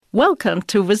Welcome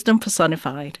to Wisdom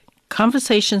Personified,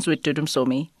 Conversations with Dudu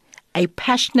Msomi, a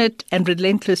passionate and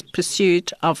relentless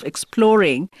pursuit of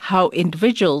exploring how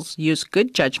individuals use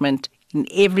good judgment in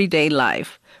everyday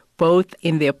life, both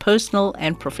in their personal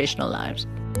and professional lives.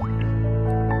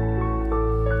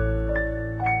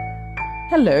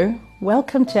 Hello,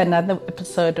 welcome to another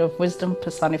episode of Wisdom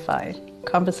Personified,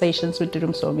 Conversations with Dudu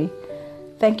Msomi.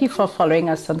 Thank you for following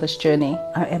us on this journey.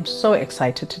 I am so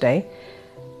excited today.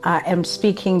 I am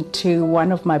speaking to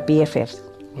one of my BFFs.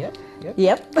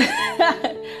 Yep.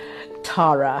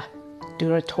 Tara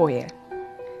Fela-Durotoye.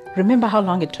 Remember how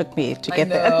long it took me to get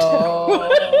that?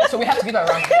 So we have to give her a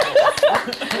round.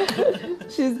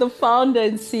 She's the founder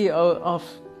and CEO of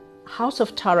House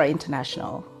of Tara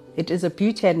International. It is a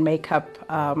beauty and makeup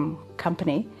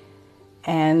company,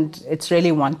 and it's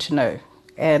really one to know.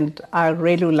 And I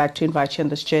really would like to invite you on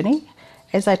this journey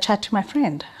as I chat to my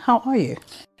friend. How are you?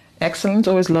 Excellent.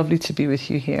 Always lovely to be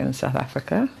with you here in South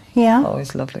Africa. Yeah.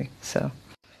 Always lovely. So,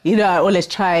 I always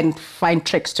try and find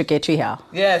tricks to get you here.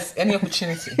 yes, any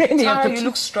opportunity. Tara, you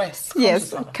look stressed.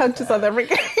 Come to South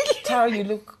Africa. Tara, you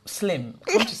look slim.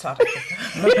 Come to South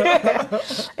Africa.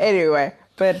 Anyway,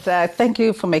 but thank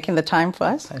you for making the time for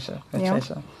us. Pleasure.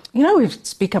 Pleasure. We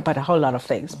speak about a whole lot of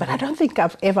things, but I don't think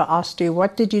I've ever asked you,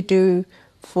 what did you do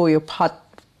for your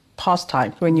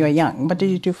pastime when you were young? What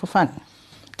did you do for fun?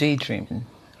 Daydreaming.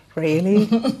 Really?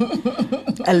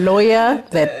 A lawyer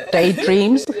that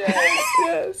daydreams?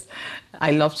 Yes.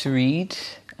 I love to read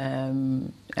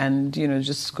and,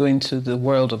 just go into the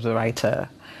world of the writer.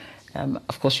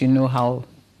 Of course, how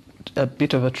a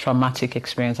bit of a traumatic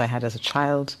experience I had as a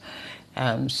child.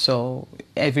 So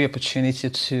every opportunity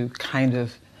to kind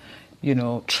of,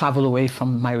 travel away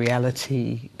from my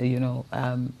reality,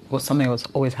 was something I was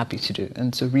always happy to do.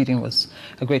 And so reading was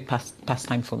a great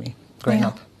pastime for me growing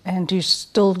up. And you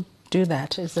still do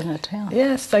that, isn't it? Yeah.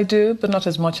 Yes, I do, but not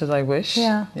as much as I wish.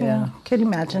 Yeah. Can you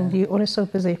imagine? You're always so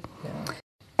busy. Yeah.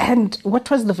 And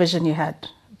what was the vision you had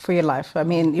for your life? I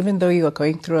mean, even though you were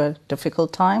going through a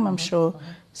difficult time, I'm sure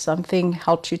something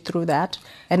helped you through that.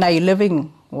 And are you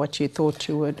living what you thought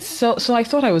you would? So I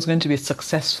thought I was going to be a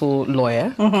successful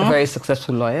lawyer, a very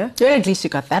successful lawyer. Well, at least you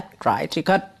got that right. You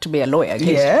got to be a lawyer.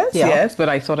 Yes, but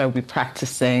I thought I would be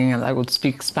practicing and I would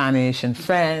speak Spanish and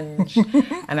French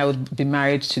and I would be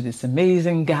married to this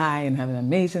amazing guy and have an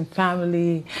amazing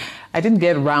family. I didn't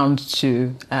get around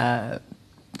to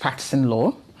practicing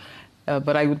law,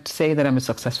 but I would say that I'm a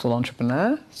successful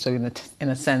entrepreneur. So in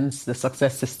a sense, the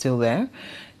success is still there.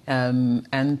 And,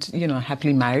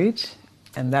 happily married.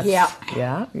 And that's, our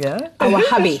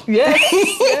hubby.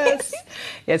 Yes,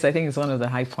 I think it's one of the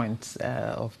high points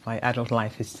of my adult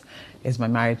life is my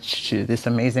marriage to this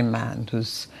amazing man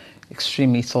who's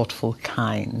extremely thoughtful,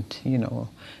 kind,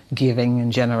 giving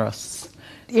and generous.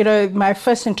 My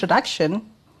first introduction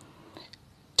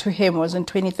to him was in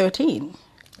 2013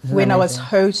 when I was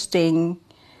hosting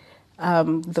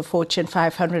the Fortune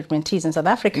 500 mentees in South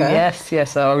Africa.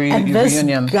 Yes, our reunion. And this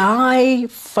guy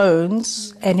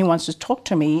phones and he wants to talk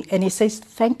to me and he says,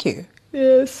 thank you.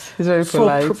 Yes, he's very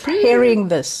polite. For preparing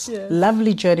this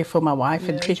lovely journey for my wife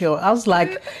and treating her. I was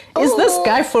like, is this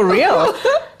guy for real?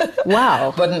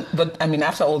 Wow. But I mean,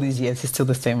 after all these years, he's still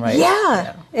the same, right?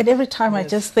 Yeah. And every time I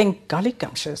just think, golly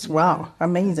gumptious, wow,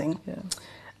 amazing.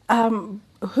 Yeah.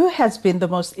 Who has been the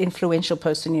most influential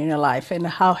person in your life and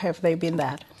how have they been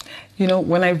that?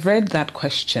 When I read that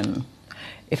question,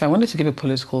 if I wanted to give a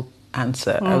political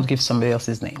answer, I would give somebody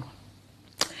else's name.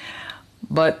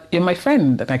 But you're my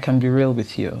friend, and I can be real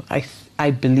with you.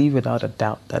 I believe without a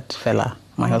doubt that Fela,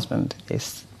 my husband,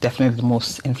 is definitely the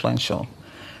most influential,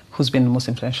 who's been the most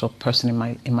influential person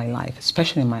in my life,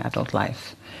 especially in my adult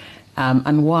life.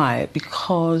 And why?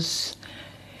 Because,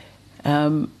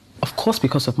 of course,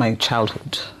 because of my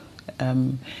childhood.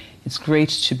 It's great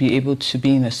to be able to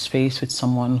be in a space with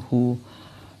someone who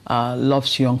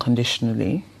loves you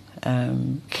unconditionally,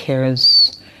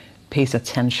 cares, pays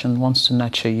attention, wants to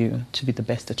nurture you to be the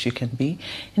best that you can be.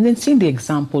 And then seeing the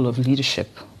example of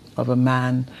leadership of a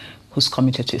man who's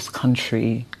committed to his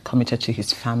country, committed to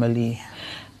his family.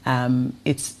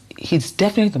 He's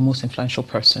definitely the most influential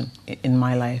person in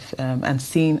my life, and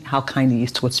seeing how kind he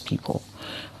is towards people,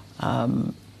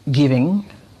 giving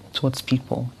towards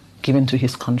people, given to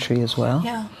his country as well.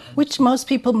 Yeah, which most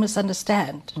people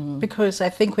misunderstand, because I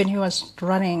think when he was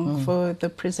running for the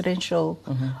presidential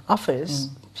office,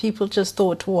 people just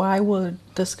thought, why would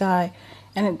this guy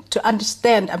And to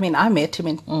understand, I mean, I met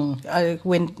him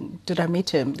when did I meet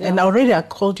him? Yeah. And already I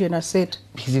called you and I said,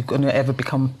 is he going to ever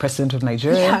become president of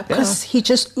Nigeria? Yeah, because he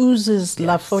just oozes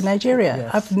love for Nigeria.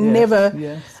 Yes. I've never,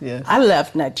 yes. I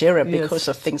love Nigeria because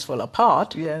of things fall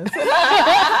apart. Yes.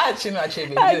 You did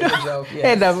a good job.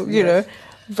 Yes. And, you know,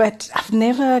 but I've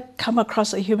never come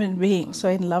across a human being so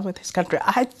in love with his country.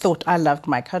 I thought I loved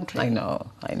my country. I know.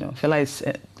 Fela is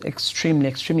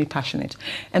extremely passionate.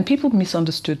 And people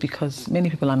misunderstood because many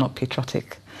people are not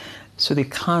patriotic. So they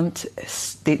can't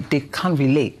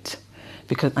relate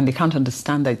and they can't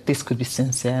understand that this could be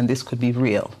sincere and this could be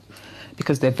real.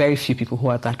 Because there are very few people who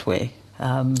are that way.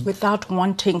 Without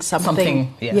wanting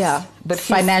something yes. Yeah, but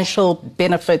financial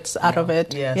benefits out of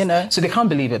it, yes. you know. So they can't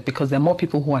believe it because there are more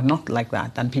people who are not like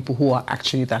that than people who are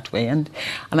actually that way. And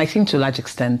I think to a large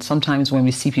extent, sometimes when we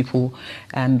see people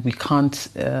and we can't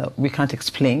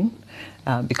explain,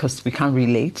 because we can't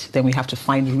relate, then we have to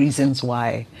find reasons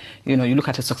why. You know, you look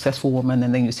at a successful woman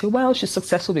and then you say, well, she's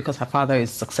successful because her father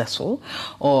is successful,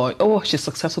 or, oh, she's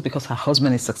successful because her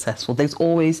husband is successful. There's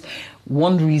always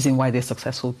one reason why they're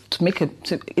successful.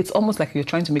 It's almost like you're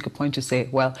trying to make a point to say,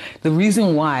 well, the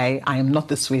reason why I am not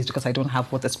this way is because I don't have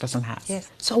what this person has. Yes.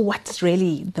 So what's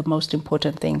really the most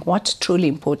important thing? What's truly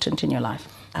important in your life?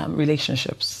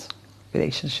 Relationships.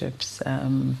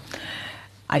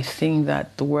 I think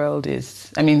that the world is,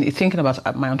 I mean, thinking about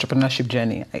my entrepreneurship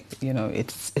journey,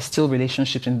 it's still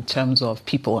relationships in terms of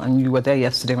people. And you were there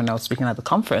yesterday when I was speaking at the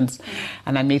conference,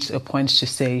 and I made a point to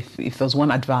say, if there was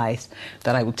one advice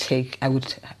that I would take,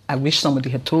 I wish somebody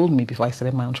had told me before I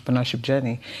started my entrepreneurship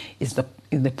journey, is the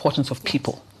importance of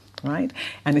people. Right?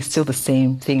 And it's still the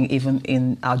same thing even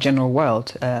in our general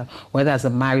world, whether as a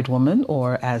married woman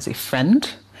or as a friend.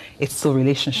 It's still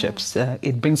relationships.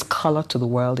 It brings color to the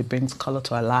world. It brings color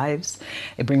to our lives.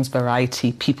 It brings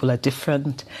variety. People are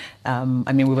different.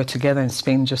 We were together in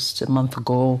Spain just a month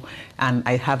ago, and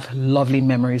I have lovely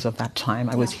memories of that time.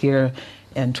 I was here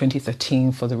in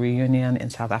 2013 for the reunion in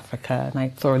South Africa, and I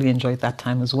thoroughly enjoyed that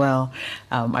time as well.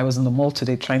 I was in the mall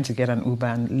today trying to get an Uber,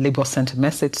 and Lagos sent a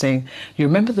message saying, you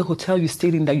remember the hotel you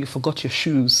stayed in that you forgot your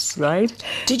shoes, right?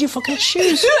 Did you forget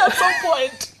shoes? At some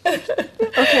point.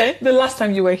 Okay. The last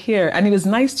time you were here, and it was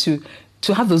nice to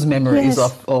have those memories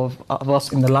of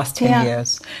us in the last 10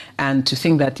 years, and to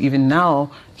think that even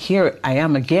now, here I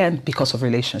am again because of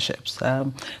relationships.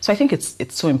 So I think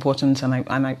it's so important,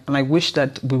 and I wish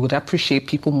that we would appreciate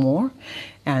people more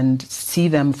and see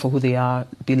them for who they are,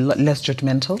 be less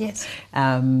judgmental,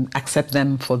 accept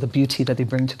them for the beauty that they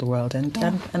bring to the world,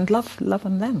 and love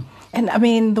on them. And I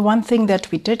mean, the one thing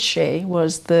that we did share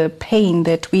was the pain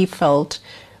that we felt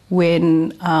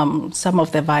when some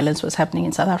of the violence was happening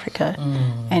in South Africa.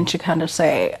 And to kind of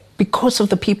say, because of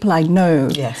the people I know,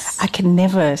 I can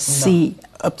never see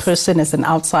a person as an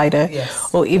outsider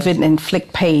or even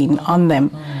inflict pain on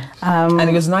them. And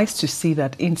it was nice to see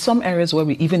that in some areas where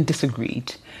we even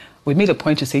disagreed, we made a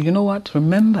point to say, you know what,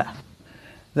 remember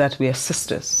that we are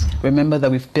sisters. Remember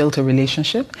that we've built a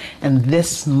relationship, and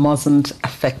this mustn't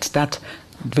affect that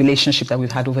relationship that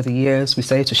we've had over the years. We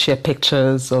started to share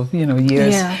pictures of,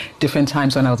 years, different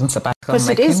times when I was in sabbatical. Because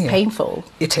it is painful.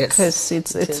 It is. Because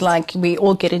it's like we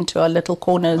all get into our little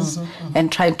corners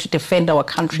and try to defend our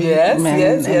country.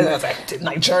 Yes. Like the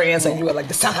Nigerians, and you were like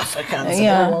the South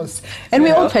Africans. And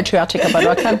we're all patriotic about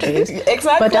our countries.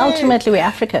 Exactly. But ultimately we're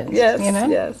Africans.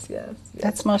 Yes.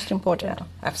 That's most important. Yeah,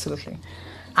 absolutely.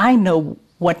 I know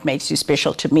what makes you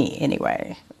special to me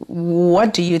anyway.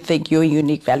 What do you think your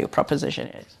unique value proposition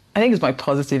is? I think it's my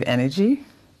positive energy,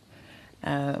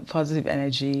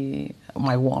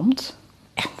 my warmth.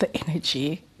 And the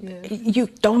energy. Yes. You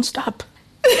don't stop.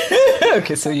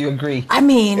 Okay, so you agree. I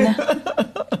mean,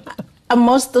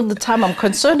 most of the time I'm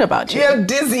concerned about you. You're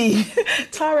dizzy.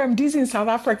 Tara, I'm dizzy in South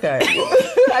Africa.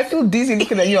 I feel dizzy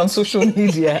looking at you on social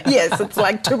media. Yes, it's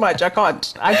like too much. I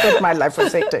can't. I thought my life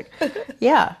was hectic.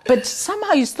 Yeah, but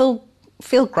somehow you still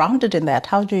feel grounded in that.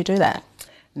 How do you do that?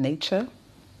 Nature.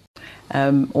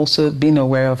 Also being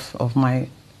aware of my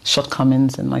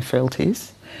shortcomings and my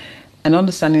frailties. And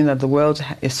understanding that the world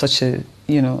is such a,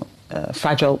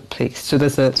 fragile place. So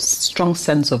there's a strong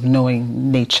sense of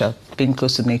knowing nature, being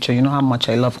close to nature. You know how much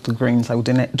I love the greens. I would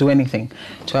do anything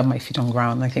to have my feet on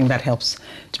ground. I think that helps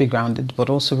to be grounded, but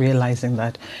also realizing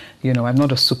that, I'm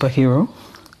not a superhero.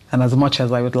 And as much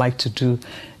as I would like to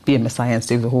be a messiah and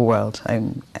save the whole world,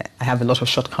 I have a lot of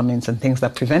shortcomings and things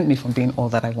that prevent me from being all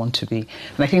that I want to be.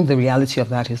 And I think the reality of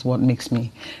that is what makes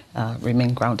me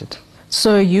remain grounded.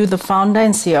 So you're the founder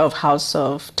and CEO of House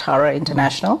of Tara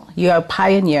International. You are a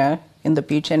pioneer in the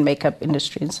beauty and makeup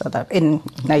industry in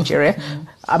Nigeria.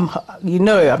 I'm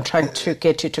trying to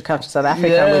get you to come to South Africa.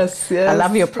 Yes. I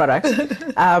love your product.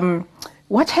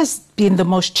 What has been the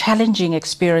most challenging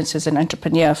experience as an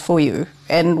entrepreneur for you,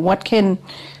 and what can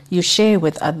you share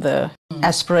with other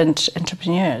aspirant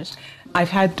entrepreneurs? I've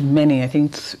had many, I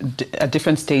think, at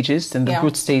different stages. In the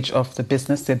growth stage of the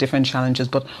business, there are different challenges.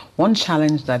 But one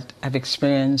challenge that I've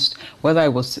experienced,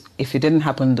 if it didn't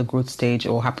happen in the growth stage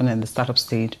or happen in the startup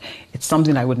stage, it's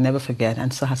something I would never forget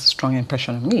and still has a strong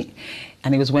impression on me.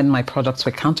 And it was when my products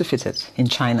were counterfeited in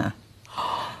China.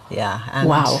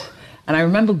 Wow. And I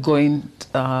remember going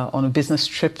on a business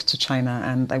trip to China,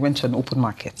 and I went to an open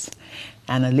market.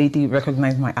 And a lady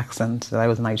recognized my accent, that I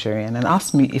was Nigerian, and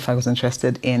asked me if I was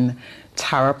interested in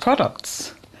Tara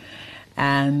products.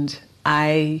 And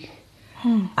I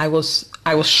was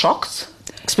shocked,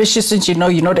 especially since you're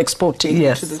not exporting.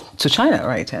 Yes, to China,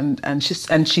 right? And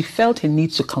she felt a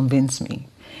need to convince me,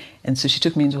 and so she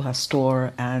took me into her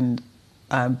store and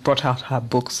brought out her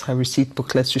books, her receipt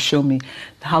booklets, to show me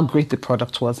how great the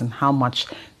product was and how much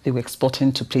they were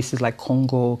exporting to places like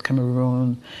Congo,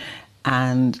 Cameroon.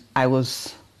 And it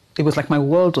was like my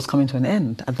world was coming to an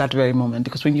end at that very moment,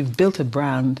 because when you've built a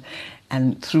brand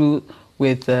and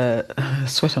with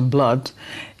sweat and blood,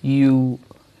 you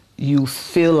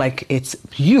feel like it's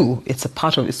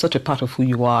such a part of who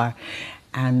you are.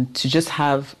 And to just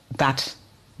have that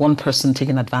one person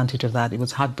taking advantage of that, it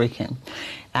was heartbreaking.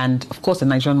 And of course, the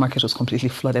Nigerian market was completely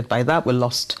flooded by that. We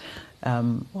lost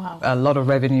a lot of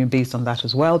revenue based on that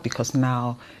as well, because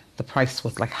now the price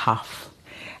was like half.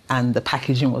 And the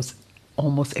packaging was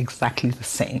almost exactly the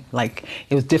same. Like,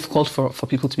 it was difficult for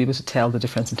people to be able to tell the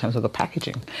difference in terms of the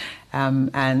packaging.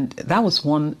 And that was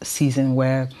one season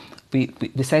where we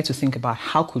decided to think about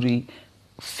how could we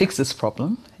fix this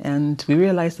problem. And we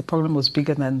realized the problem was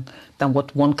bigger than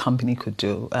what one company could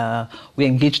do. We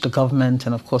engaged the government,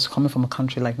 and of course, coming from a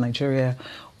country like Nigeria,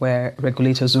 where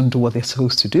regulators don't do what they're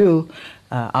supposed to do,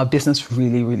 our business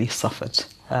really, really suffered.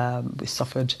 We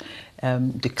suffered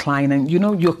decline, and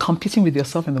you're competing with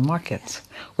yourself in the market,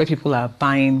 where people are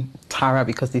buying Tara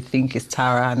because they think it's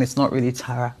Tara and it's not really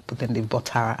Tara, but then they've bought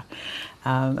Tara.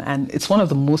 And it's one of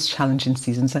the most challenging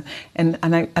seasons. And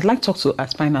I'd like to talk to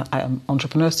aspiring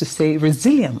entrepreneurs to say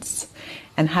resilience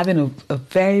and having a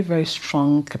very, very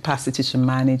strong capacity to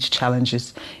manage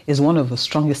challenges is one of the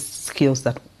strongest skills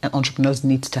that entrepreneurs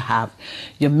need to have.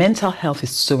 Your mental health is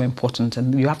so important,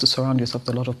 and you have to surround yourself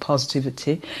with a lot of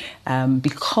positivity,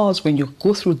 because when you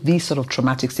go through these sort of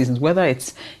traumatic seasons, whether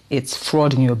it's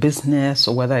fraud in your business,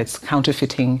 or whether it's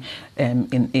counterfeiting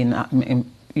in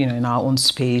our own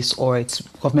space, or it's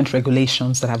government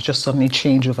regulations that have just suddenly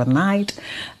changed overnight,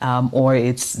 or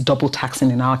it's double taxing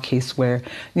in our case, where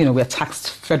we're taxed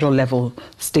federal level,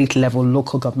 state level,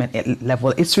 local government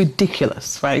level. It's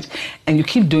ridiculous, right? And you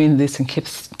keep doing this and keep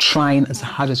trying as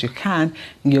hard as you can,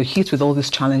 and you're hit with all these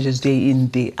challenges day in,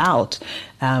 day out.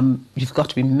 You've got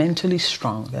to be mentally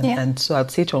strong. And so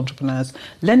I'd say to entrepreneurs,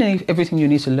 learn everything you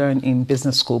need to learn in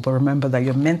business school, but remember that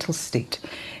your mental state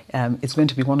is going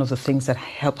to be one of the things that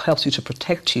helps you to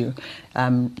protect you,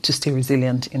 to stay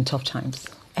resilient in tough times.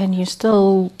 And you're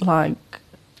still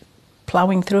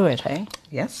plowing through it, eh?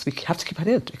 Yes, we have to keep at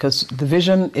it, because the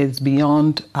vision is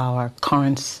beyond our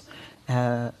current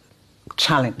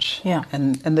challenge.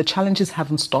 And the challenges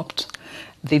haven't stopped.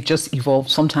 They've just evolved.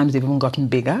 Sometimes they've even gotten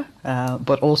bigger,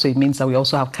 but also it means that we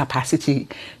also have capacity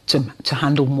to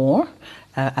handle more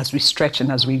as we stretch and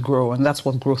as we grow, and that's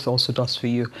what growth also does for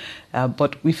you.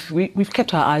 But we've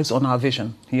kept our eyes on our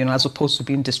vision, as opposed to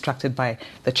being distracted by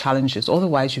the challenges.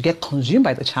 Otherwise, you get consumed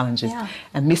by the challenges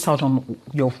and miss out on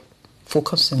your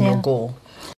focus and your goal.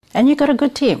 And you got a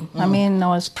good team. I mean, I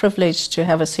was privileged to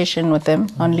have a session with them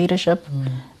on leadership.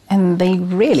 And they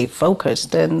really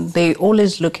focused, and they're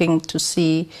always looking to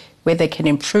see where they can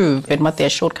improve and what their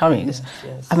shortcomings.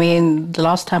 I mean, the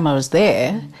last time I was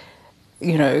there,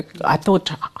 I thought,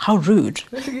 how rude.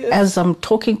 As I'm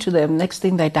talking to them, next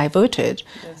thing they diverted.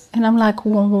 And I'm like,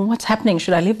 well, what's happening?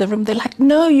 Should I leave the room? They're like,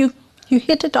 no, you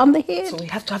hit it on the head. So we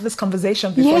have to have this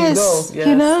conversation before you go.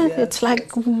 It's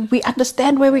like we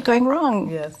understand where we're going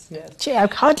wrong. Gee, I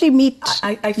hardly meet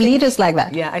leaders like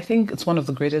that. Yeah, I think it's one of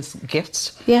the greatest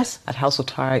gifts at House of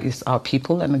Tara is our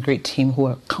people, and a great team who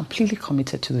are completely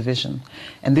committed to the vision.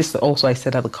 And this also I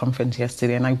said at the conference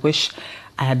yesterday, and I wish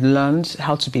I had learned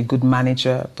how to be a good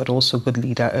manager, but also a good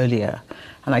leader earlier.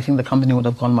 And I think the company would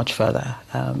have gone much further.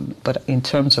 But in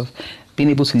terms of being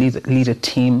able to lead a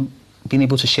team being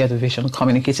able to share the vision,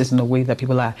 communicate it in a way that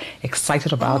people are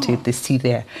excited about it. They see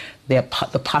the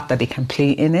part that they can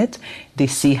play in it. They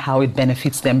see how it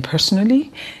benefits them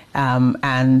personally.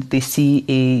 And they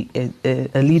see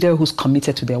a leader who's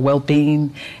committed to their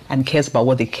well-being and cares about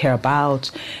what they care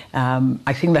about.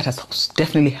 I think that has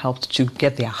definitely helped to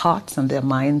get their hearts and their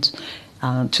minds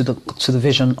to the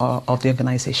vision of the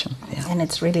organization. Yeah. And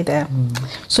it's really there.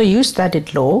 So you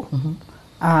studied law,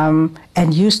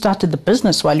 and you started the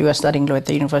business while you were studying law at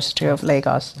the University of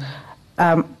Lagos.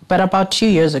 But about 2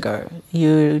 years ago,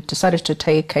 you decided to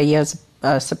take a year's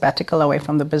sabbatical away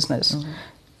from the business.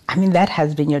 I mean, that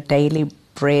has been your daily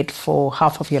bread for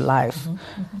half of your life.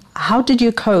 How did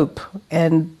you cope,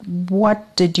 and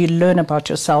what did you learn about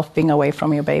yourself being away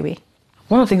from your baby?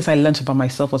 One of the things I learned about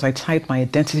myself was I tied my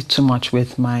identity too much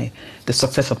with the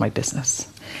success of my business.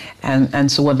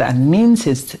 And so what that means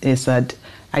is that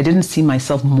I didn't see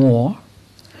myself more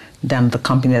than the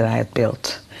company that I had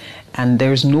built. And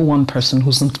there is no one person who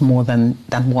isn't more than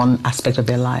one aspect of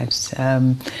their lives.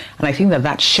 And I think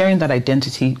that sharing that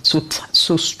identity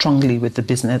so strongly with the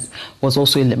business was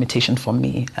also a limitation for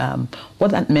me.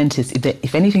 What that meant is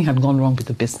if anything had gone wrong with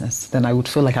the business, then I would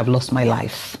feel like I've lost my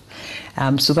life.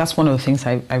 So that's one of the things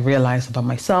I realized about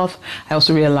myself. I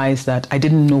also realized that I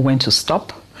didn't know when to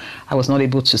stop. I was not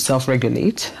able to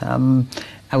self-regulate.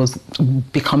 I was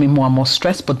becoming more and more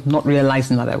stressed, but not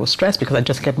realizing that I was stressed because I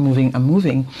just kept moving and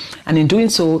moving. And in doing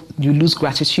so, you lose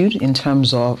gratitude in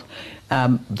terms of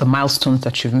the milestones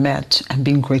that you've met and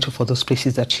being grateful for those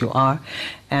places that you are,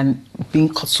 and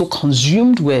being so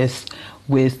consumed with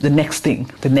the next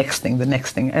thing.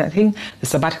 And I think the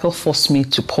sabbatical forced me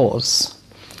to pause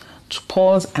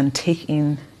and take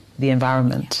in the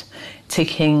environment,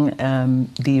 taking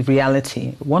the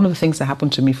reality. One of the things that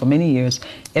happened to me for many years,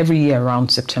 every year around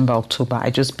September, October,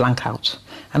 I just blank out.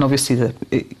 And obviously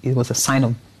it was a sign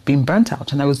of being burnt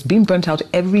out. And I was being burnt out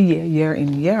every year, year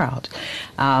in, year out.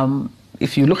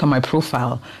 If you look at my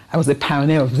profile, I was a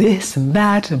pioneer of this and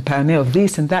that, and pioneer of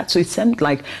this and that. So it seemed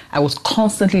like I was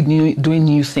constantly doing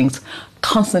new things,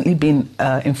 constantly being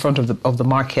in front of the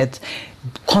market,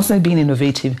 constantly being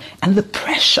innovative. And the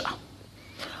pressure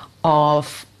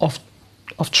of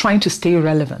trying to stay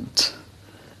relevant,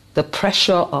 the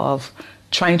pressure of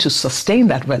trying to sustain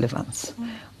that relevance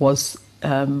was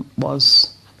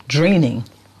draining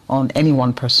on any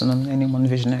one person, on any one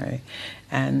visionary.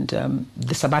 And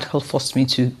the sabbatical forced me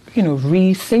to,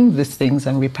 rethink these things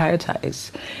and reprioritize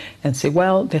and say,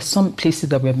 well, there's some places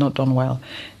that we have not done well.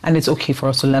 And it's okay for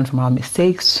us to learn from our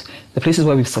mistakes. The places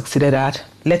where we've succeeded at,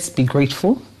 let's be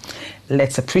grateful.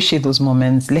 Let's appreciate those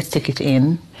moments. Let's take it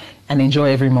in and enjoy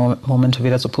every moment of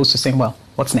it, as opposed to saying, well,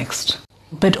 what's next?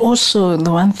 But also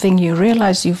the one thing you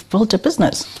realize, you've built a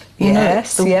business.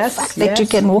 The fact that you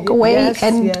can walk away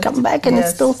and come back and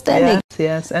it's still standing.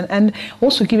 Yes. And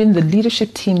also giving the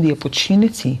leadership team the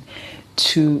opportunity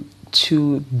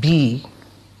to be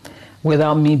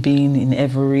without me being in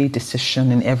every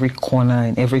decision, in every corner,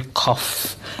 in every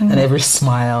cough, and every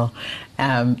smile.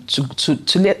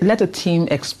 To let a team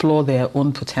explore their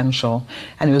own potential.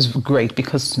 And it was great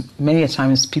because many a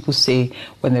times people say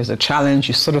when there's a challenge,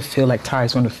 you sort of feel like Tara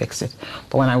is going to fix it.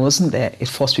 But when I wasn't there, it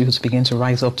forced people to begin to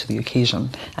rise up to the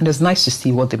occasion. And it was nice to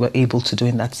see what they were able to do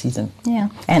in that season. Yeah.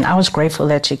 And I was grateful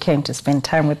that you came to spend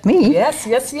time with me. Yes.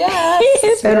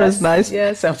 That was nice.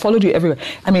 Yes, I followed you everywhere.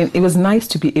 I mean, it was nice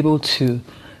to be able to,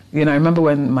 I remember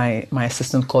when my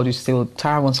assistant called you to say, well,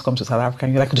 Tara wants to come to South Africa.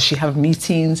 And you're like, does she have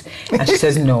meetings? And she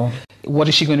says, no. What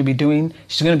is she going to be doing?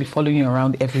 She's going to be following you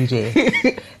around every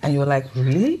day. And you're like,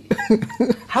 really?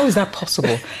 How is that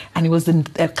possible? And it was the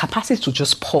capacity to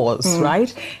just pause,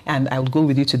 right? And I would go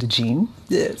with you to the gym.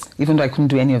 Yes. Even though I couldn't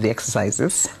do any of the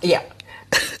exercises. Yeah.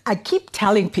 I keep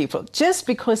telling people, just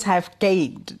because I've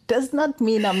gained does not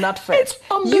mean I'm not fit. It's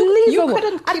unbelievable.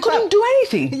 I couldn't do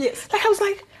anything. Yes. Like I was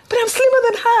like, but I'm slimmer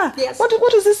than her. Yes.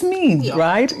 What does this mean,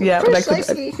 right? Yeah,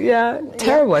 precisely.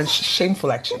 Terrible and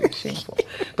shameful, actually, shameful.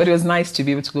 But it was nice to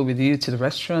be able to go with you to the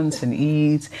restaurants and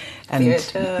eat and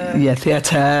theater,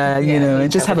 and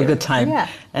just have a good time. Yeah.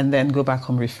 And then go back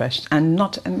home refreshed. And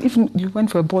even you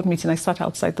went for a board meeting. I sat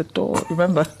outside the door.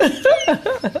 Remember?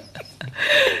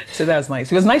 So that was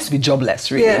nice. It was nice to be jobless,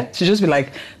 really. Yeah. To just be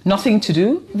like, nothing to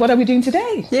do. What are we doing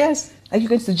today? Yes. Are you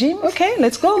going to the gym? Okay,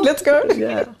 let's go. Let's go.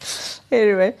 Yeah.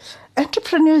 Anyway,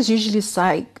 entrepreneurs usually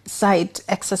cite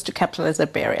access to capital as a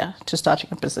barrier to starting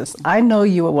a business. I know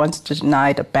you were once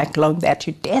denied a bank loan that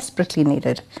you desperately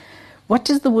needed. What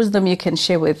is the wisdom you can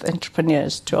share with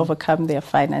entrepreneurs to overcome their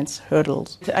finance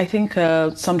hurdles? I think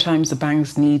sometimes the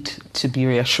banks need to be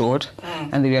reassured,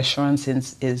 and the reassurance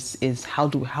is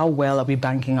how well are we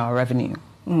banking our revenue?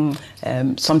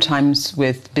 Sometimes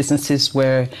with businesses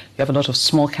where you have a lot of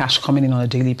small cash coming in on a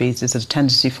daily basis, there's a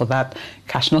tendency for that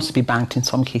cash not to be banked in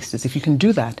some cases. If you can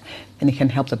do that, then it can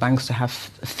help the banks to have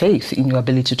faith in your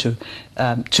ability to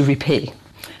repay.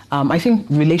 I think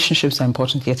relationships are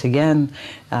important yet again.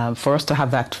 For us to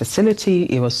have that facility,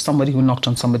 it was somebody who knocked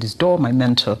on somebody's door. My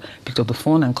mentor picked up the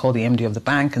phone and called the MD of the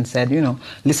bank and said,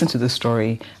 listen to this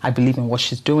story. I believe in what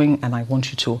she's doing and I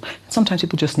want you to. Sometimes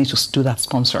people just need to do that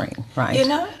sponsoring, right?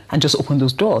 And just open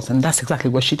those doors. And that's exactly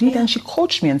what she did. And she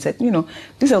coached me and said,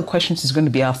 these are the questions she's going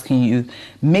to be asking you.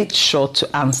 Make sure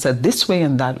to answer this way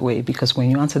and that way, because when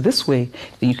you answer this way,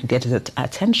 then you can get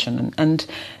attention. And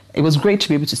it was great to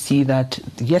be able to see that,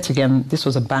 yet again, this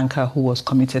was a banker who was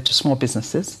committed to small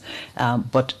businesses,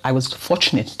 but I was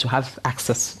fortunate to have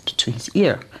access to his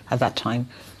ear at that time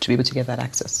to be able to get that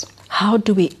access. How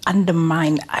do we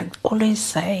undermine? I always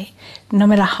say, no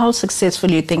matter how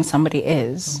successful you think somebody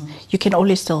is, you can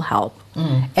always still help.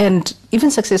 And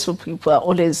even successful people are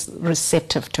always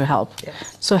receptive to help.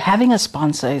 Yes. So having a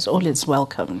sponsor is always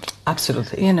welcomed.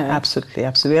 Absolutely.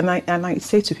 Absolutely. And I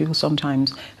say to people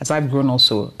sometimes, as I've grown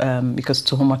also, because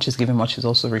to whom much is given, much is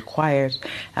also required.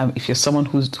 If you're someone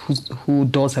who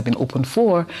doors have been opened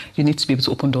for, you need to be able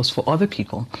to open doors for other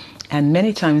people. And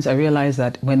many times I realize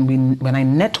that when I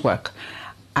network,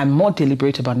 I'm more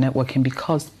deliberate about networking,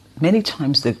 because many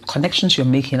times the connections you're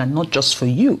making are not just for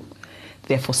you,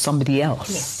 they're for somebody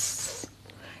else. Yes.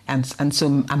 And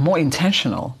so I'm more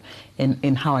intentional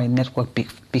in how I network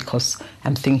because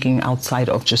I'm thinking outside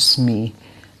of just me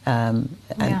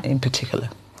in particular.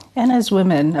 And as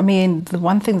women, the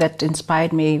one thing that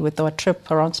inspired me with our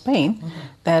trip around Spain,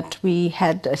 that we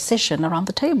had a session around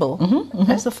the table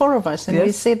as the four of us, and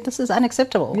we said, this is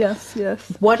unacceptable. Yes.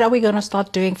 What are we going to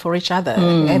start doing for each other?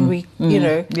 And we,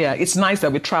 Yeah, it's nice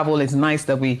that we travel. It's nice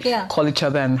that we call each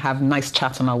other and have nice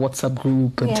chats on our WhatsApp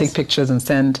group and take pictures and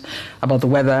send about the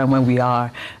weather and when we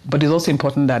are. But it's also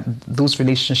important that those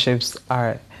relationships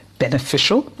are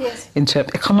beneficial,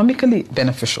 economically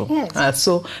beneficial. Yes.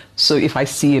 So if I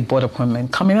see a board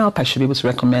appointment coming up, I should be able to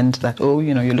recommend that,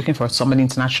 you're looking for somebody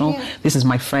international. Yeah. This is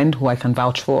my friend who I can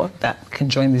vouch for that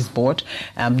can join this board.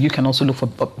 You can also look for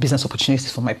business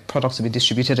opportunities for my products to be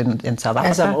distributed in South Africa.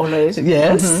 As I'm always.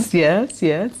 Yes.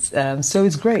 So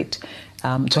it's great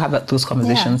to have those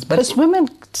conversations. Because women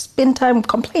spend time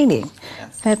complaining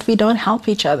that we don't help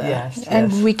each other.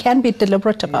 And we can be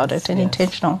deliberate about it and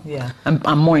intentional. Yeah,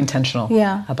 I'm more intentional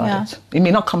about it. It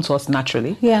may not come to us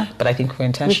naturally, but I think we're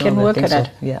intentional. We can work at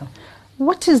it. Yeah.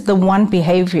 What is the one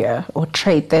behavior or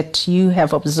trait that you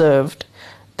have observed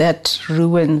that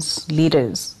ruins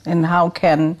leaders, and how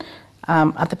can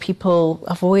other people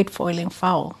avoid falling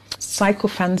foul?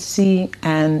 Sycophancy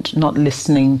and not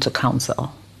listening to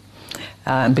counsel.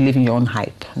 And believing your own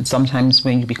hype. And sometimes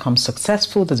when you become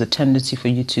successful, there's a tendency for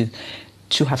you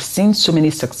to have seen so many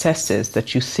successes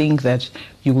that you think that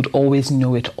you would always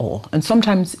know it all. And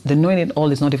sometimes the knowing it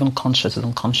all is not even conscious, it's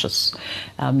unconscious.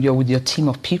 You're with your team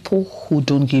of people who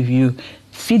don't give you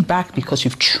feedback because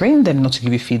you've trained them not to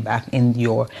give you feedback in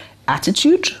your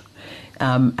attitude.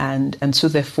 And so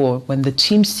therefore, when the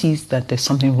team sees that there's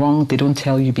something wrong, they don't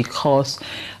tell you because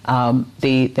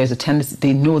there's a tendency.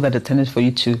 They know that a tendency for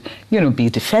you to, be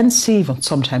defensive and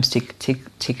sometimes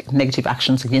take negative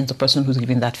actions against the person who's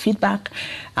giving that feedback.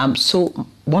 So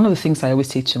one of the things I always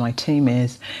say to my team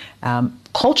is,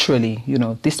 culturally,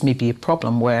 this may be a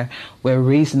problem where we're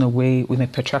raised in a way in a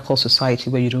patriarchal society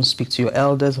where you don't speak to your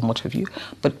elders and what have you.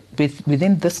 But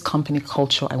within this company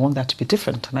culture, I want that to be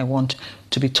different. And I want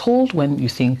to be told when you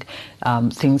think I'm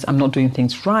not doing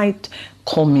things right,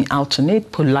 call me out on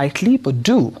it politely, but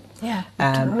do. Yeah,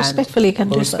 respectfully can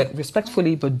do so.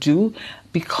 Respectfully, but do,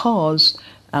 because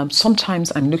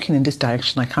sometimes I'm looking in this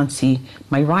direction, I can't see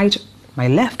my right, my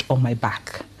left, or my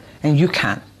back, and you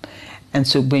can. And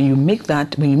so when you make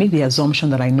the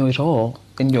assumption that I know it all,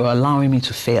 then you're allowing me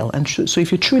to fail. And so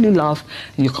if you truly love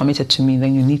and you're committed to me,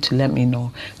 then you need to let me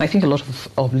know. And I think a lot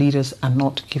of leaders are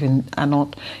not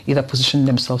either positioning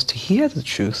themselves to hear the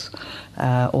truth,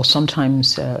 or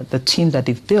sometimes the team that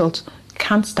they've built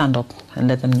can't stand up and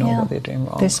let them know what they're doing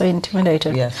wrong. They're so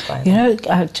intimidated.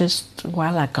 Yes. Just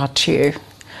while I got you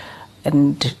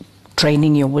and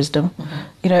draining your wisdom,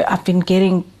 I've been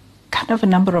getting kind of a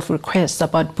number of requests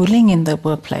about bullying in the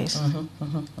workplace.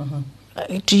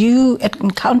 Do you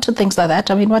encounter things like that?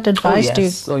 What advice do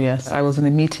you? Oh yes. I was in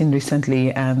a meeting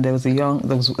recently, and there was a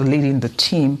lady in the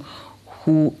team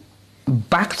who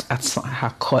backed at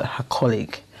her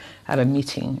colleague at a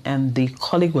meeting, and the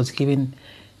colleague was giving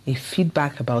a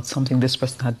feedback about something this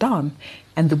person had done,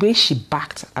 and the way she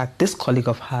backed at this colleague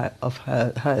of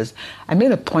hers, I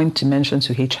made a point to mention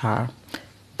to HR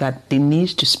that they need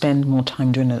to spend more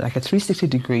time doing it, like a 360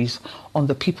 degrees on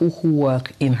the people who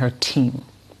work in her team.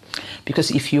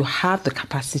 Because if you have the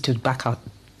capacity to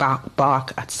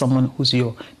bark at someone who's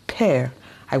your peer,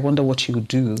 I wonder what you would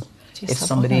do if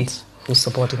somebody who's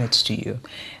subordinates to you.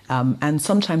 And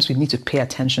sometimes we need to pay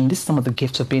attention. This is some of the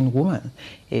gifts of being woman,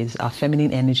 is our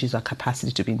feminine energies, our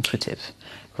capacity to be intuitive,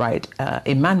 right?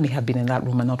 A man may have been in that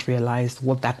room and not realized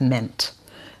what that meant.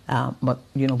 But,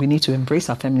 we need to embrace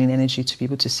our feminine energy to be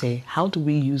able to say, how do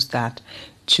we use that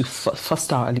to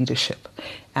foster our leadership?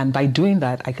 And by doing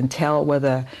that, I can tell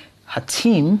whether her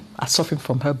team are suffering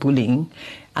from her bullying,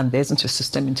 and there isn't a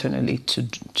system internally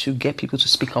to get people to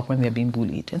speak up when they're being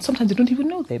bullied. And sometimes they don't even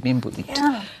know they're being bullied.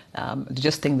 Yeah. They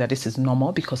just think that this is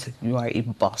normal because you are a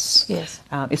boss. Yes.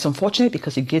 It's unfortunate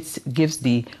because it gives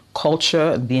the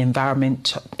culture, the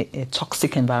environment, a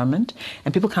toxic environment,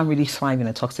 and people can't really thrive in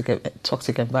a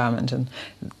toxic environment.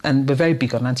 And we're very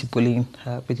big on anti-bullying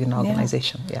within our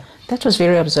organization. Yeah. That was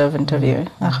very observant of you.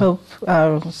 I hope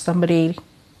somebody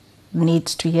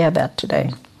needs to hear that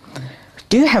today.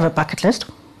 Do you have a bucket list?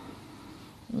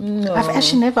 No. I've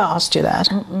actually never asked you that.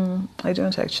 I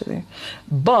don't actually.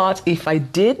 But if I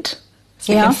did,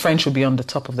 speaking French would be on the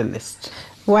top of the list.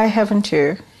 Why haven't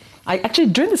you? I actually,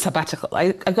 during the sabbatical,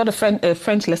 I got a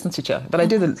French lesson teacher, but I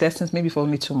did the lessons maybe for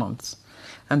only 2 months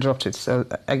and dropped it. So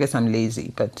I guess I'm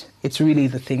lazy, but it's really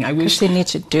the thing. I wish you need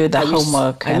to do the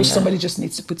homework. I wish somebody just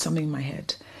needs to put something in my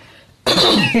head.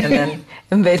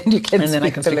 and then you can. And then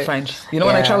I can speak French. When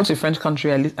I travel to a French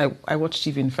country, I watch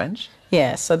TV in French.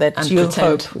 Yeah, so that and you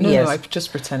pretend, hope. No, I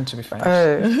just pretend to be French.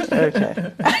 Oh,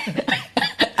 okay.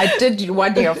 I did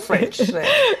 1 year of French. So,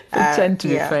 pretend to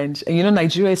be French. And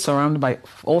Nigeria is surrounded by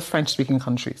all French-speaking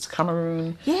countries.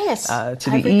 Cameroon, yes, to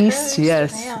the east,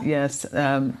 yes,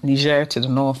 Niger to the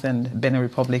north, and Benin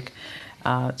Republic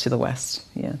to the west.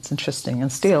 Yeah, it's interesting. And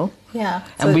still,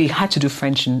 and we had to do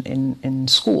French in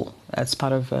school as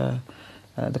part of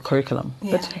the curriculum.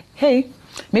 Yeah. But hey,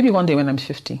 maybe one day when I'm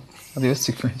 50, I'll be able to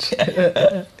speak French.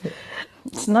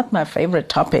 It's not my favorite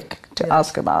topic to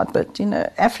ask about, but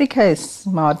Africa is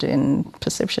marred in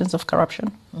perceptions of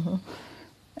corruption. Mm-hmm.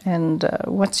 And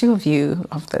what's your view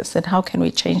of this, and how can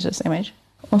we change this image?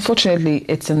 Unfortunately,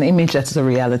 it's an image that's a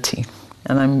reality,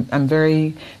 and I'm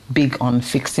very big on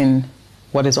fixing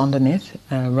what is underneath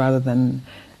rather than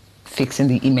fixing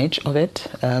the image of it.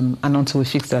 And until we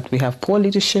fix that, we have poor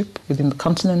leadership within the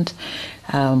continent.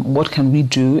 What can we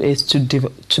do is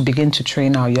to begin to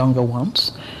train our younger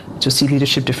ones to see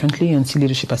leadership differently and see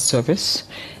leadership as service.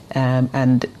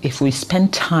 And if we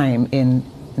spend time in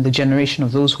the generation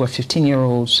of those who are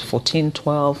 15-year-olds, 14,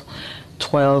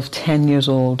 12, 10 years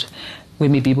old, we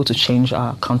may be able to change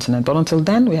our continent. But until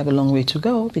then, we have a long way to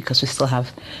go because we still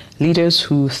have leaders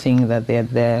who think that they're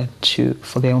there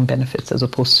for their own benefits as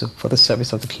opposed to for the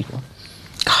service of the people.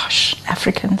 Gosh,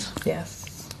 Africans.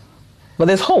 Yes. But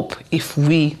there's hope if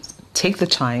we take the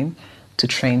time to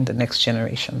train the next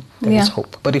generation. There is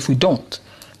hope. But if we don't,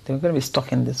 then we're going to be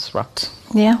stuck in this rut.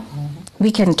 Yeah. Mm-hmm.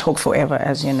 We can talk forever,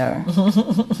 as you know.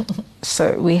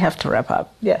 So we have to wrap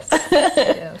up. Yes.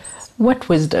 Yes. What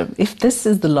wisdom, if this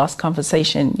is the last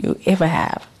conversation you ever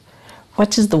have,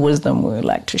 what is the wisdom we would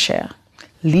like to share?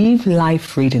 Live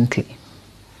life radiantly.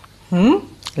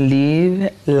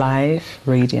 Live life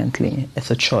radiantly. It's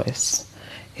a choice.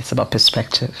 It's about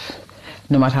perspective.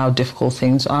 No matter how difficult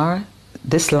things are,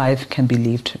 this life can be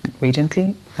lived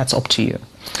radiantly. That's up to you.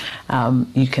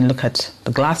 You can look at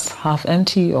the glass half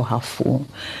empty or half full.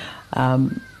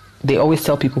 They always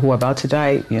tell people who are about to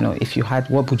die, if you had,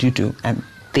 what would you do? And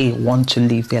they want to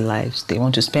live their lives. They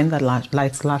want to spend that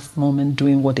last moment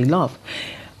doing what they love.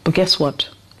 But guess what?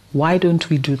 Why don't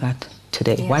we do that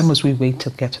today? Yes. Why must we wait to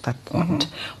get to that point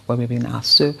where we're being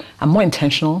asked? So I'm more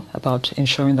intentional about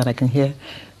ensuring that I can hear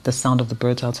the sound of the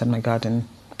birds outside my garden.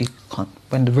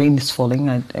 When the rain is falling,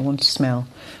 I want to smell,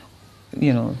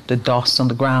 the dust on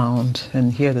the ground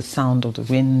and hear the sound of the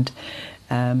wind,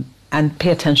 and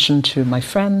pay attention to my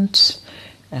friends,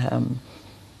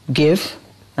 give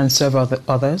and serve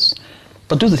others,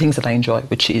 but do the things that I enjoy,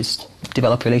 which is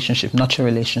develop relationships, nurture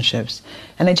relationships,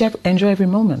 and enjoy every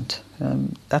moment.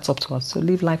 That's up to us. So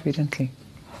live life radiantly.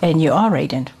 And you are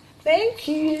radiant. Thank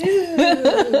you.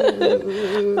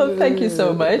 Oh, thank you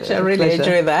so much. I really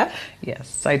enjoy that.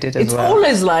 Yes, I did as well.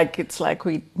 It's always like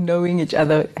we're knowing each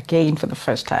other again for the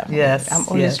first time. Yes. I'm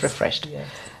always refreshed. Yes.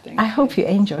 I hope you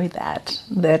enjoyed that.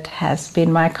 That has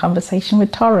been my conversation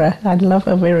with Tara. I love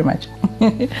her very much.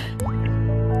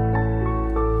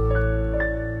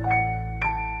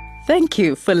 Thank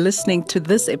you for listening to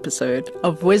this episode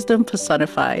of Wisdom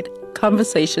Personified,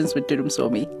 Conversations with Dudu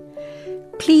Msomi.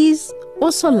 Please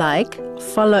Also like,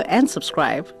 follow and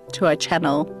subscribe to our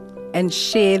channel and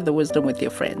share the wisdom with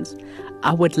your friends.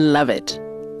 I would love it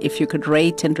if you could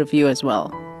rate and review as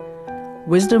well.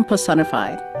 Wisdom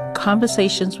Personified,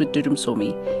 Conversations with Dudu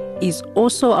Msomi is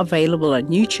also available on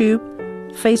YouTube,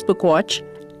 Facebook Watch,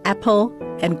 Apple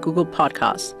and Google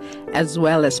Podcasts, as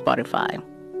well as Spotify.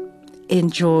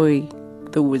 Enjoy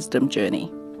the wisdom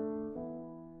journey.